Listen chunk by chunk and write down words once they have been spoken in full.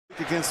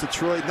against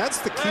Detroit, and that's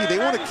the key. They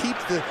want to keep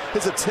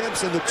his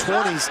attempts in the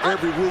 20s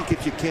every week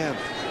if you can.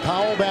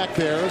 Powell back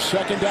there,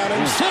 second down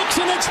and 6,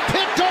 and it's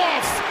picked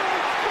off.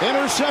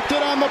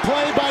 Intercepted on the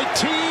play by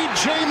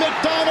T.J.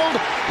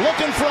 McDonald,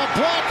 looking for a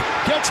block,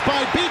 gets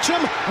by Beachum,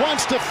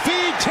 wants to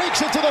feed,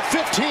 takes it to the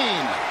 15.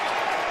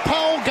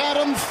 Powell got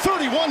him,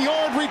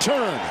 31-yard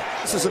return.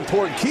 This is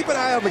important. Keep an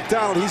eye on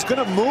McDonald. He's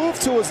going to move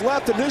to his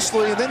left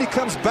initially, and then he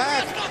comes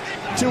back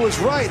to his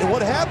right. And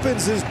what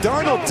happens is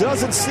Darnold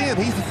doesn't see him.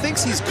 He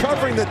thinks he's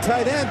covering the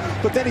tight end,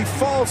 but then he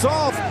falls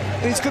off,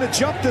 and he's going to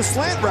jump the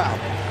slant route.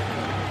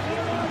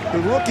 The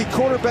rookie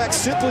quarterback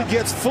simply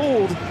gets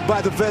fooled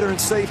by the veteran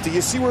safety.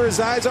 You see where his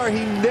eyes are?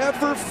 He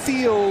never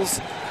feels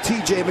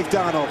T.J.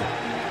 McDonald.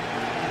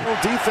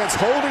 Defense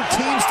holding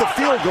teams to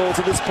field goals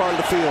in this part of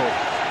the field.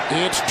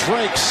 It's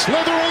Drake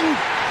slithering,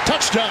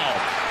 touchdown.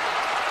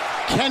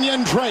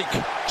 Kenyan Drake,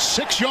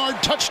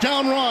 6-yard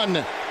touchdown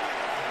run.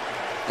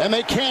 And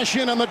they cash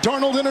in on the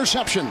Darnold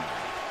interception.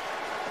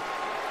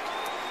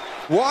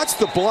 Watch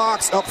the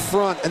blocks up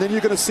front, and then you're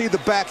going to see the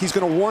back. He's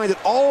going to wind it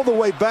all the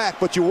way back,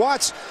 but you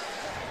watch,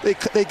 they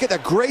get a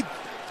great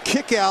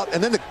kick out,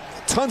 and then the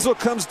Tunzel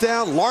comes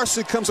down,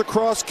 Larson comes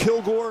across,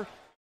 Kilgore.